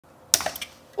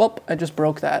Oh, I just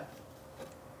broke that.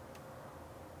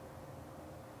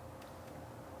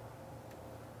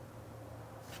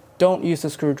 Don't use a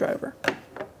screwdriver.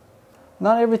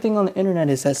 Not everything on the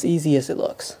internet is as easy as it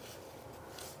looks.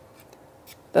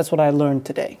 That's what I learned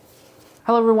today.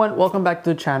 Hello everyone, welcome back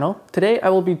to the channel. Today I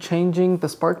will be changing the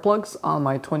spark plugs on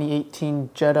my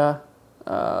 2018 Jetta.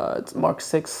 It's Mark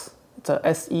 6. It's a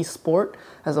SE Sport,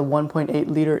 has a 1.8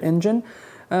 liter engine.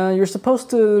 You're supposed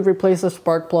to replace the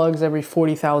spark plugs every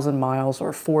 40,000 miles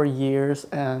or 4 years,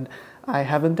 and I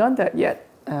haven't done that yet.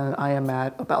 And I am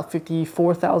at about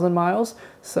 54,000 miles,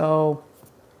 so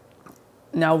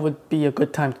now would be a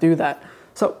good time to do that.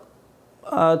 So,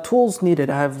 tools needed.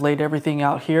 I have laid everything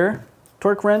out here.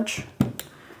 Torque wrench,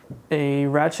 a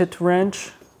ratchet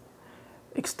wrench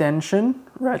extension,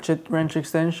 ratchet wrench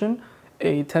extension,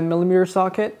 a 10mm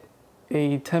socket,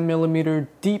 a 10mm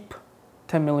deep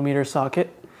 10mm socket,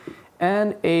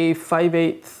 and a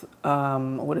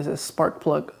 5/8 what is this, spark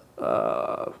plug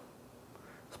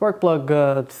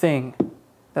thing.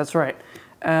 That's right.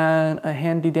 And a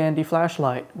handy dandy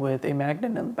flashlight with a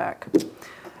magnet in the back.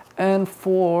 And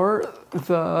for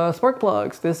the spark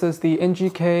plugs, this is the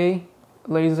NGK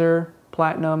laser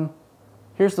platinum.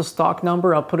 Here's the stock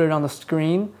number, I'll put it on the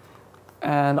screen,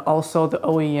 and also the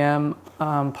OEM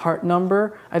part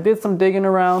number. I did some digging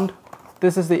around.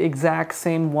 This is the exact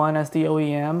same one as the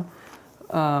OEM,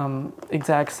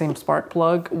 exact same spark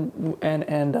plug,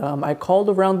 and I called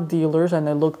around the dealers and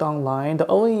I looked online. The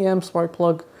OEM spark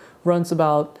plug runs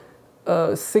about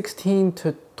 $16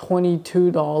 to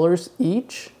 $22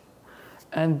 each,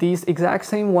 and these exact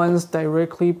same ones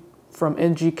directly from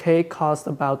NGK cost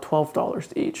about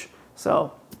 $12 each.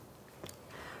 So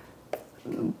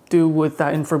do with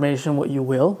that information what you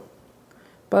will.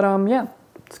 But yeah,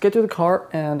 let's get to the car.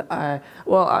 And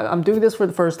I'm doing this for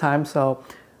the first time, so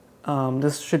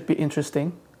this should be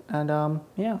interesting. And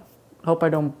yeah, hope I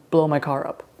don't blow my car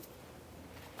up.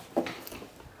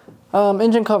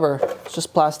 Engine cover, it's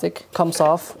just plastic, comes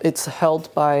off. It's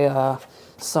held by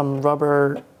some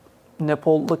rubber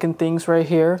nipple looking things right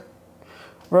here.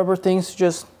 Rubber things,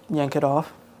 just yank it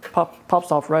off.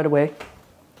 Pops off right away.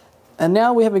 And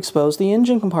now we have exposed the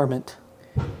engine compartment.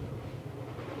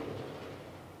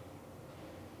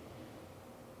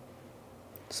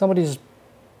 Somebody just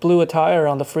blew a tire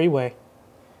on the freeway.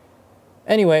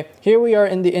 Anyway, here we are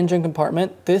in the engine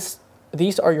compartment. These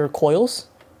are your coils.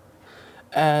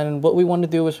 And what we want to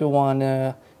do is we want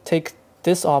to take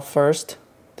this off first.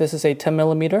 This is a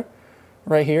 10mm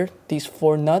right here. These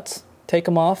 4 nuts, take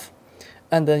them off.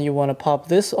 And then you want to pop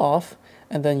this off.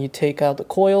 And then you take out the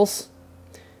coils.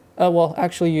 Well,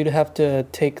 actually you'd have to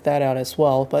take that out as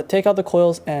well. But take out the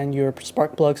coils and your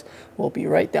spark plugs will be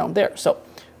right down there. So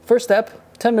first step,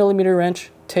 10mm wrench,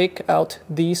 take out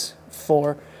these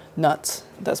 4 nuts.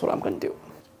 That's what I'm going to do.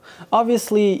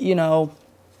 Obviously, you know,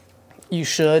 you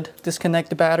should disconnect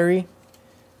the battery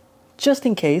just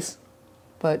in case,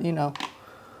 but you know,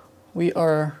 we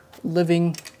are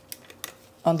living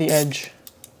on the edge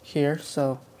here,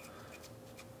 so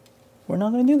we're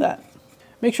not going to do that.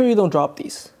 Make sure you don't drop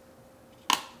these.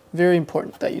 Very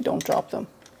important that you don't drop them.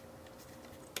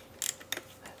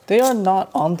 They are not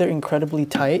on there incredibly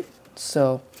tight,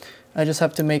 so I just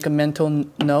have to make a mental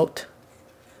note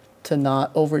to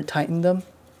not over tighten them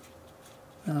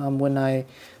when I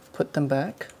put them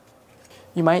back.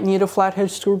 You might need a flathead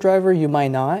screwdriver, you might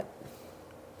not,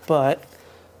 but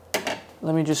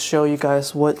let me just show you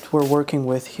guys what we're working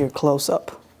with here close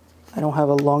up. I don't have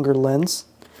a longer lens,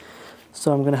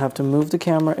 so I'm gonna have to move the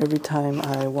camera every time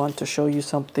I want to show you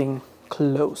something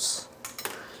close.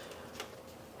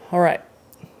 All right,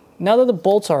 now that the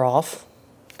bolts are off,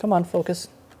 come on, focus.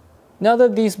 Now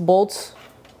that these bolts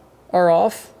are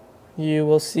off, you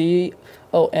will see,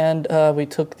 oh, and we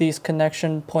took these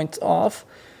connection points off.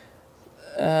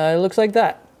 It looks like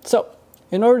that. So,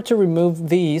 in order to remove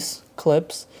these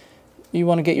clips, you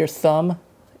want to get your thumb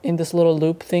in this little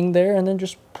loop thing there and then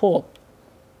just pull.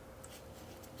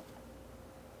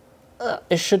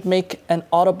 It should make an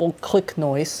audible click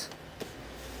noise.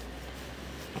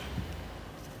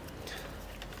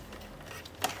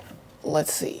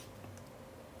 Let's see.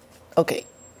 Okay,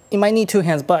 you might need 2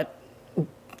 hands, but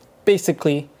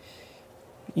basically,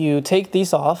 you take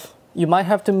these off. You might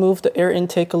have to move the air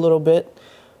intake a little bit,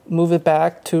 move it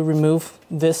back to remove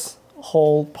this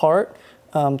whole part.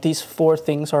 These 4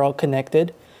 things are all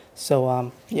connected.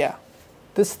 So yeah,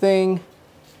 this thing,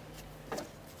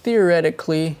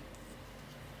 theoretically,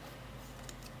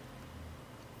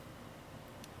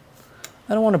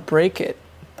 I don't want to break it.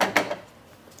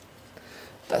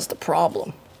 That's the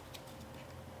problem.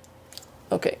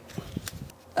 Okay,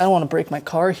 I don't want to break my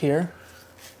car here.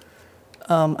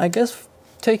 I guess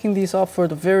taking these off for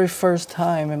the very first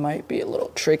time, it might be a little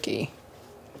tricky.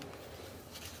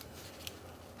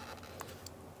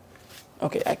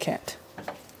 Okay, I can't.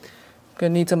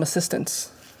 Gonna need some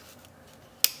assistance.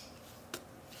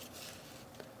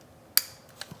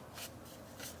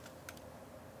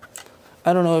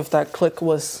 I don't know if that click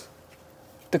was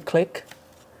the click.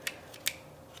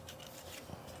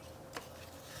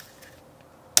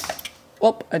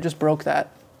 Oh, I just broke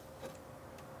that.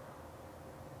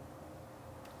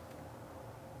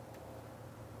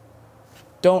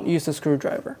 Don't use the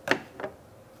screwdriver.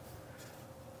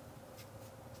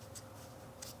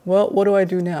 Well, what do I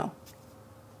do now?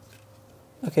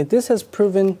 Okay, this has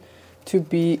proven to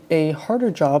be a harder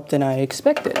job than I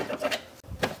expected.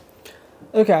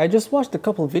 Okay, I just watched a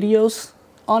couple of videos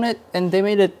on it and they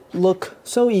made it look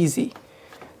so easy.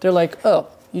 They're like, oh,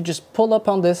 you just pull up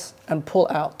on this and pull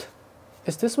out.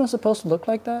 Is this one supposed to look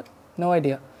like that? No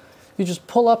idea. You just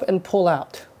pull up and pull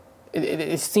out.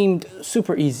 It seemed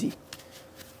super easy.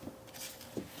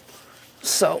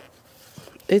 So,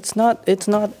 it's not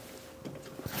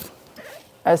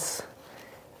as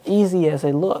easy as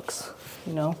it looks,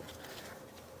 you know?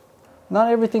 Not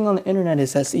everything on the internet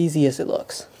is as easy as it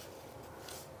looks.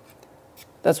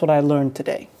 That's what I learned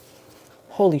today.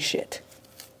 Holy shit.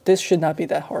 This should not be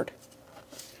that hard.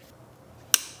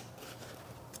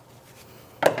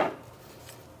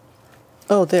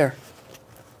 Oh, there.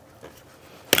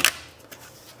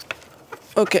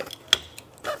 Okay.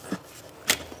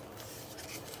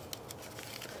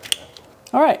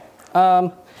 All right.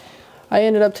 I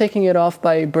ended up taking it off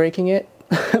by breaking it,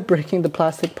 breaking the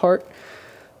plastic part.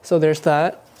 So there's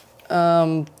that.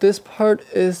 This part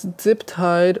is zip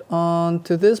tied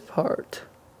onto this part.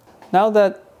 Now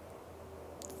that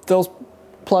those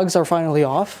plugs are finally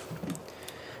off,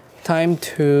 time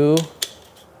to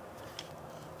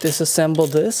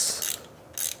disassemble this.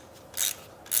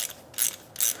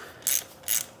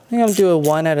 I think I'll do it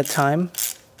one at a time.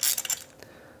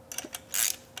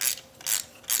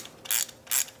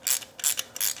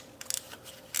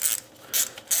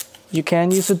 You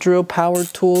can use a drill powered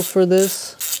tool for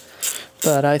this,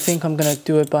 but I think I'm gonna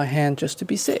do it by hand just to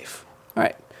be safe. All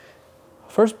right,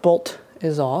 first bolt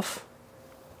is off.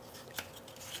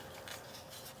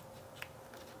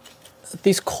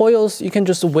 These coils, you can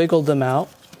just wiggle them out.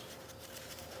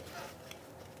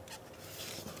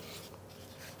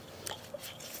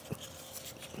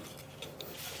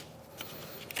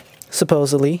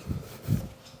 Supposedly.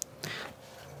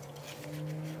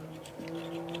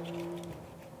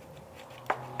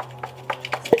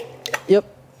 Yep,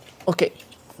 okay.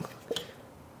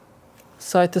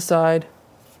 Side to side.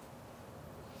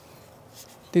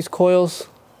 These coils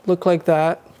look like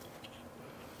that.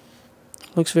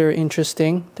 Looks very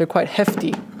interesting. They're quite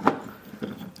hefty.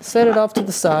 Set it off to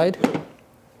the side. Let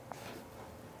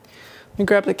me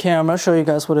grab the camera, show you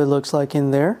guys what it looks like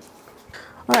in there.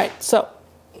 All right, so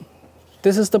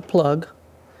this is the plug.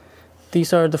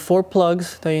 These are the 4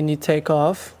 plugs that you need to take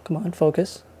off. Come on,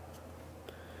 focus.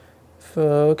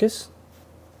 Focus.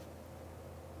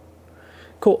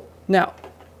 Cool. Now,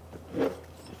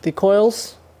 the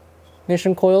coils,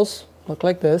 ignition coils, look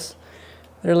like this.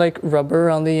 They're like rubber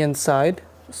on the inside,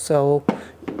 so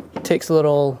it takes a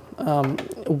little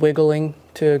wiggling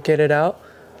to get it out.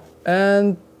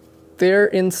 And there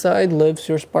inside lives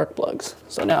your spark plugs.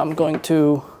 So now I'm going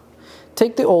to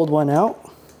take the old one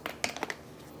out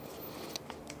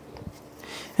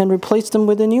and replace them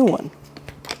with a new one.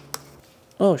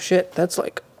 Oh shit, that's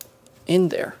like in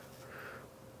there.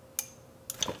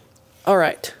 All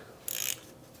right.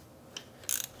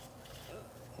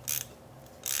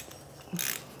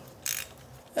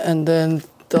 And then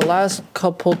the last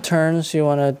couple turns, you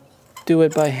want to do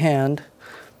it by hand,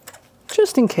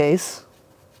 just in case.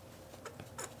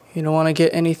 You don't want to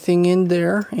get anything in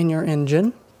there in your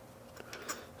engine.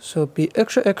 So be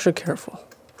extra, extra careful.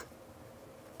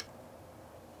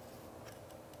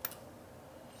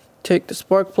 Take the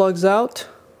spark plugs out.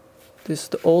 This is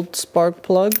the old spark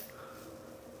plug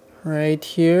right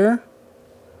here.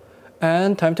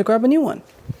 And time to grab a new one.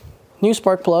 New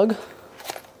spark plug.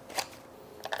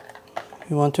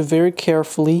 You want to very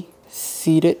carefully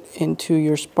seat it into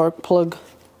your spark plug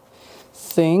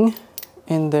thing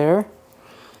in there.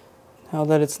 Now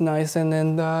that it's nice and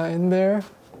in there,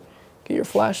 get your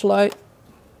flashlight,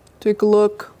 take a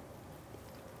look.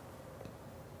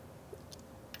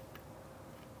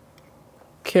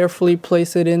 Carefully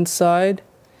place it inside,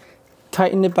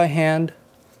 tighten it by hand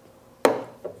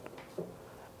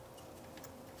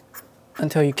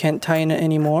until you can't tighten it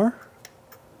anymore.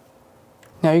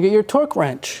 Now you get your torque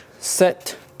wrench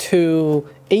set to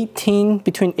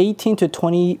between 18 to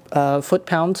 20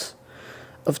 foot-pounds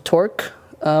of torque.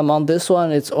 On this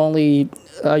one, it's only,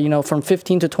 from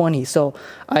 15 to 20. So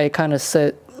I kind of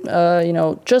set,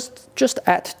 just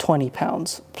at 20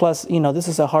 pounds. Plus, this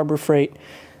is a Harbor Freight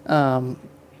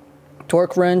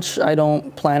torque wrench. I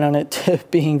don't plan on it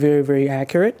being very, very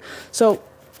accurate. So,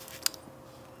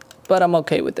 but I'm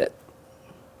okay with it.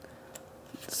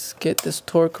 Let's get this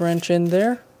torque wrench in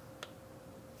there.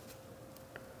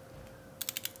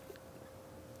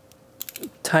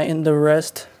 Tighten the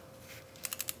rest.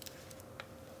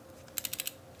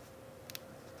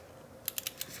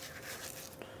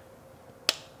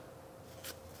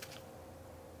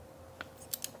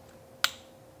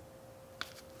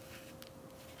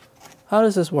 How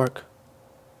does this work?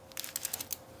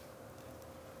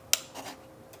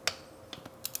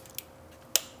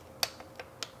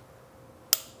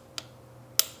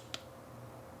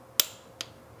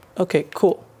 Okay,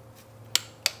 cool.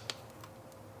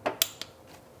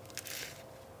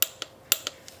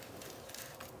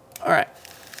 All right.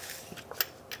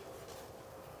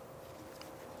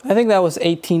 I think that was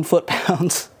 18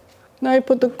 foot-pounds. Now I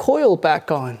put the coil back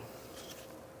on.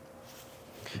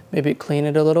 Maybe clean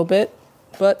it a little bit,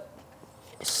 but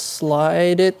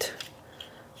slide it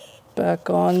back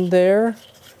on there.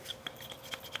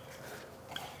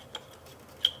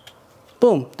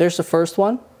 Boom, there's the first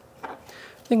one.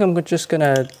 I think I'm just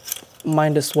gonna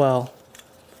might as well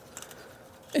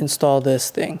install this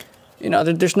thing.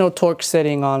 There's no torque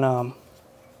setting on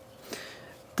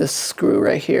this screw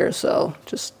right here, so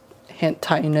just hand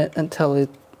tighten it until it,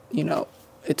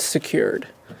 it's secured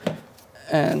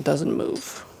and doesn't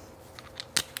move.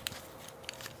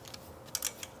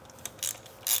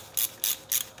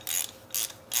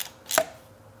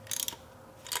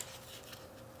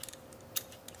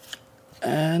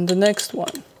 And the next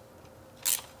one.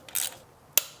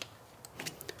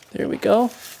 There we go.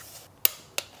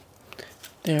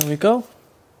 There we go.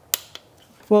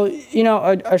 Well,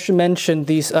 I should mention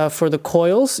these for the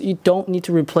coils. You don't need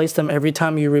to replace them every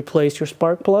time you replace your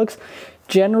spark plugs.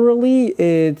 Generally,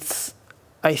 it's,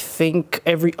 I think,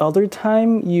 every other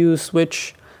time you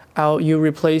switch out, you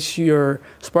replace your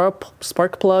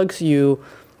spark plugs, you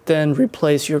then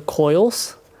replace your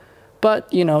coils.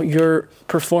 But, your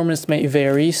performance may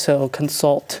vary, so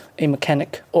consult a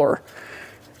mechanic, or,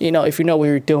 if you know what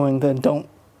you're doing, then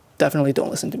definitely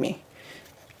don't listen to me.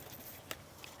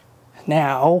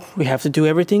 Now, we have to do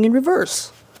everything in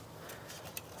reverse.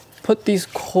 Put these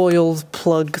coil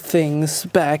plug things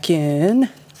back in.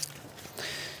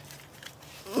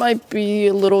 Might be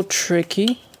a little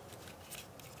tricky.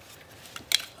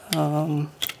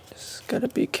 Just gotta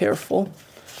be careful.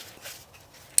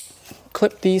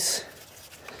 Clip these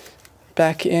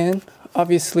back in.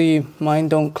 Obviously, mine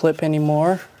don't clip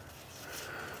anymore.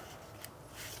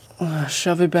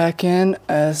 Shove it back in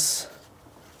as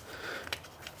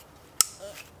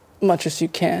much as you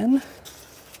can.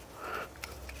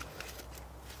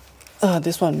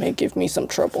 This one may give me some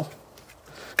trouble,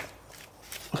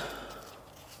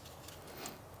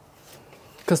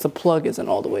 because the plug isn't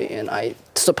all the way in, I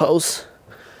suppose.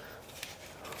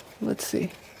 Let's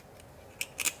see.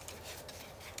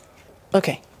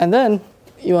 Okay, and then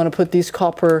you want to put these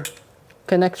copper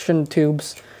connection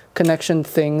tubes, connection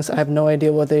things, I have no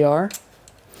idea what they are.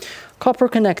 Copper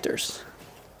connectors.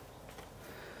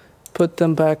 Put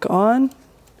them back on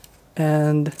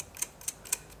and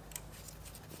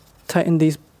tighten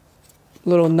these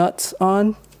little nuts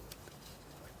on.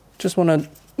 Just want to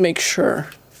make sure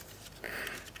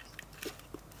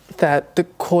that the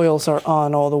coils are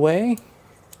on all the way.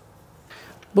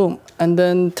 Boom, and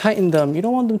then tighten them. You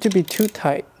don't want them to be too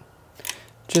tight.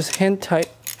 Just hand tight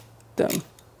them.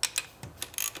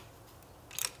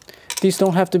 These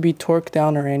don't have to be torqued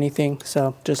down or anything,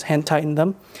 so just hand tighten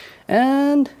them.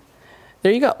 And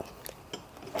there you go.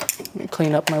 Let me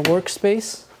clean up my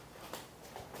workspace.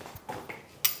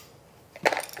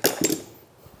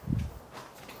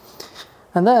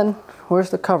 And then, where's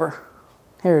the cover?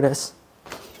 Here it is.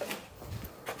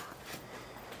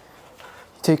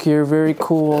 Take your very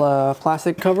cool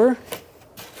plastic cover,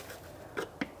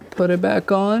 put it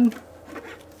back on.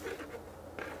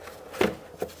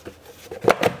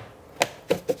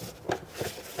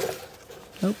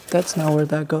 Nope, that's not where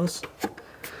that goes.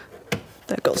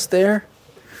 That goes there.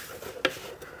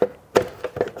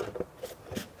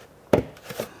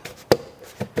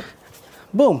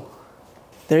 Boom.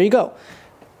 There you go.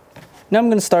 Now I'm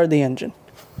going to start the engine.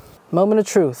 Moment of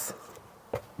truth.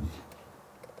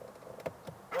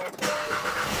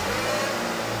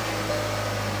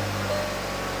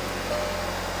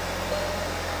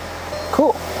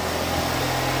 Cool.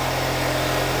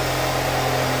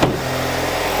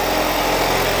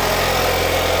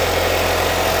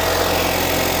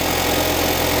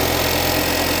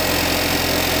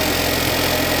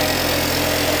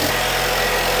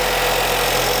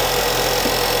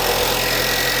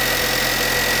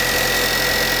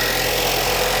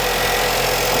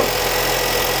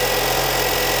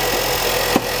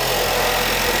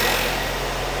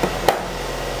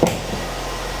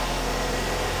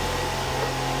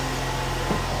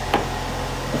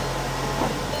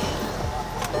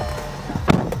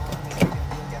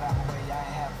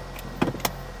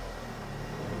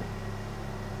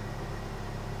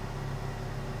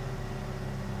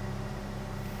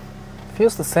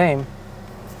 feels the same.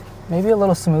 Maybe a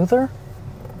little smoother?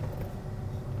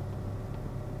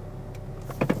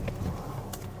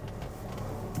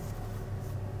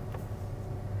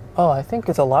 Oh, I think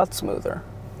it's a lot smoother.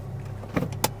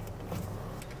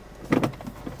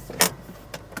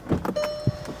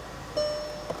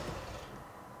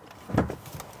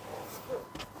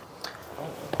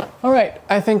 All right,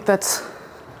 I think that's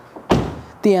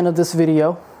the end of this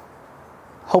video.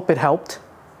 Hope it helped.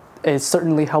 It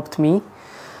certainly helped me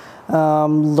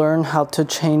learn how to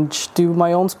do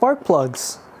my own spark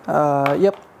plugs.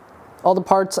 Yep, all the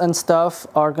parts and stuff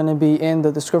are gonna be in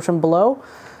the description below.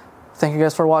 Thank you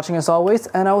guys for watching as always,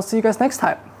 and I will see you guys next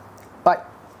time.